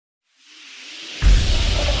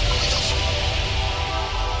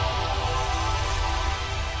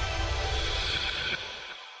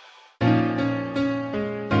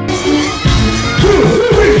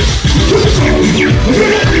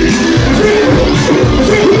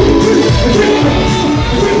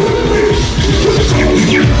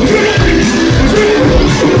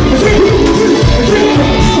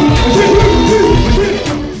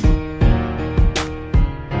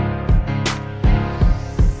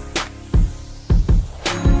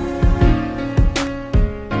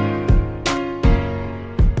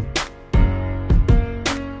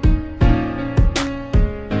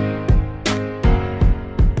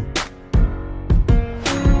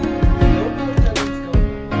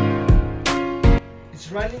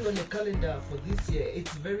running on a calendar for this year.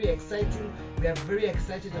 It's very exciting. We are very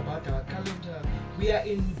excited about our calendar. We are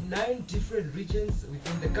in 9 different regions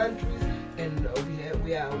within the countries, and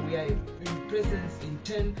we are in presence in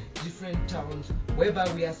 10 different towns,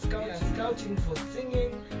 whereby we are scouting for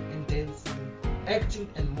singing and dancing, acting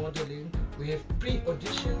and modeling. We have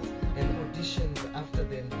pre-auditions and auditions after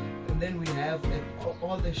them, and then we have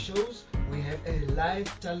all the shows. We have a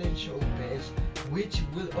live talent show page, which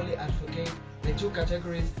will only advocate the 2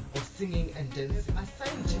 categories of singing and dancing.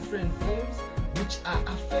 Assign different themes which are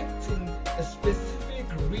affecting a specific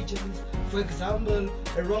regions. For example,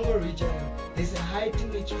 a Rongo region, there's a high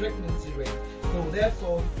teenage pregnancy rate. So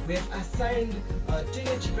therefore, we have assigned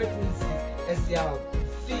teenage pregnancies as their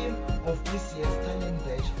theme of this year's talent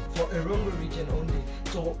badge for a Rongo region only.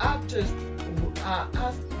 So artists who are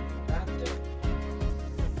asked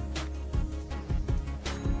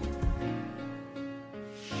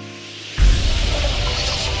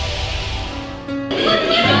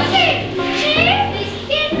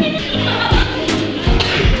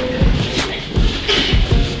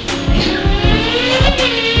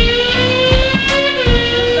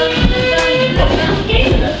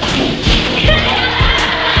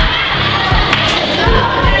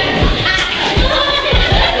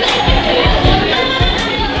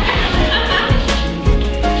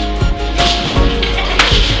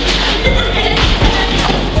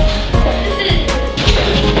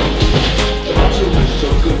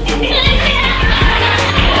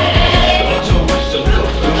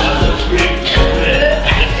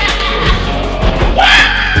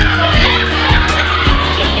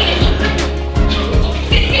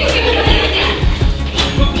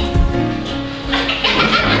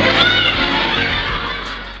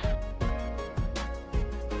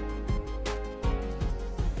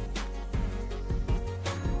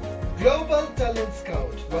Global Talent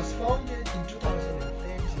Scout was founded in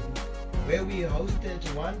 2013, where we hosted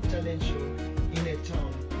one talent show in a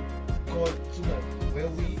town called Tsuman, where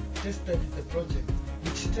we tested the project,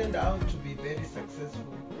 which turned out to be very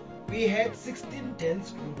successful. We had 16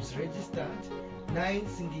 dance groups registered, 9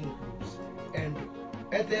 singing groups, and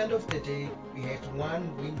at the end of the day, we had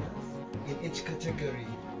 1 winner in each category.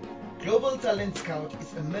 Global Talent Scout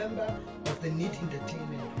is a member of the Need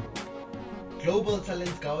Entertainment Group. Global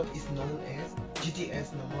Talent Scout is known as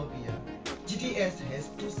GTS Namibia. GTS has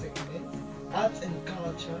 2 segments, Arts and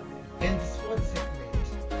Culture and the Sports segment.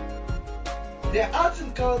 The Arts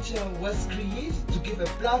and Culture was created to give a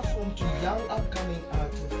platform to young upcoming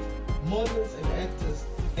artists, models and actors,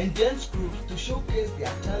 and dance groups to showcase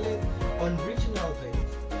their talent on regional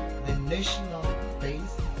base, the national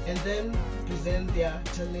base, and then present their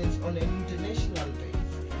talents on an international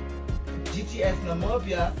base. GTS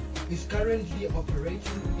Namibia is currently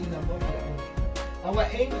operating in Namibia only. Our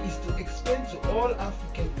aim is to expand to all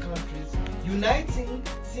African countries, uniting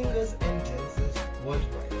singers and dancers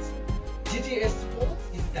worldwide. GTS Sports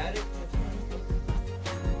is directed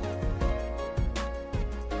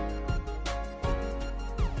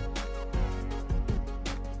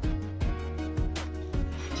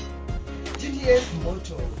GTS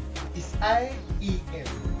motto is IEM,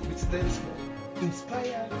 which stands for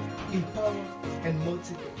Inspire, Empower and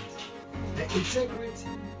Motivate. The integrity,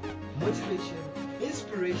 motivation,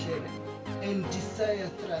 inspiration and desire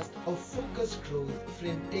thrust of focused growth,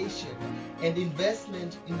 implementation and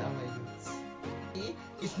investment in our youths. It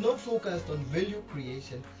is not focused on value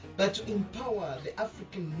creation, but to empower the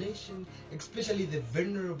African nation, especially the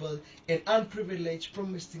vulnerable and unprivileged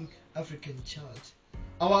promising African child.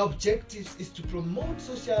 Our objective is to promote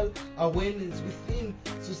social awareness within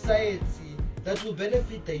society that will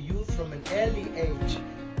benefit the youth from an early age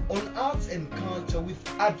on arts and culture, with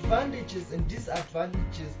advantages and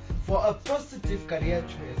disadvantages for a positive career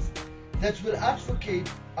choice that will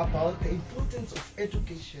advocate about the importance of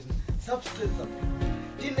education, substance abuse,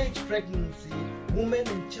 teenage pregnancy, women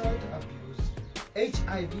and child abuse,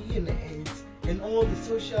 HIV and AIDS, and all the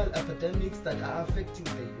social epidemics that are affecting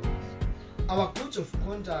the youth. Our code of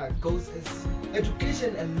conduct goes as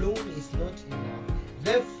education alone is not enough.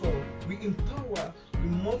 Therefore, we empower, we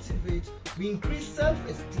motivate, we increase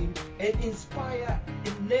self-esteem and inspire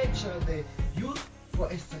and nurture the youth for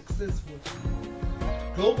a successful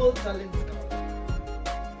future. Global Talent Scout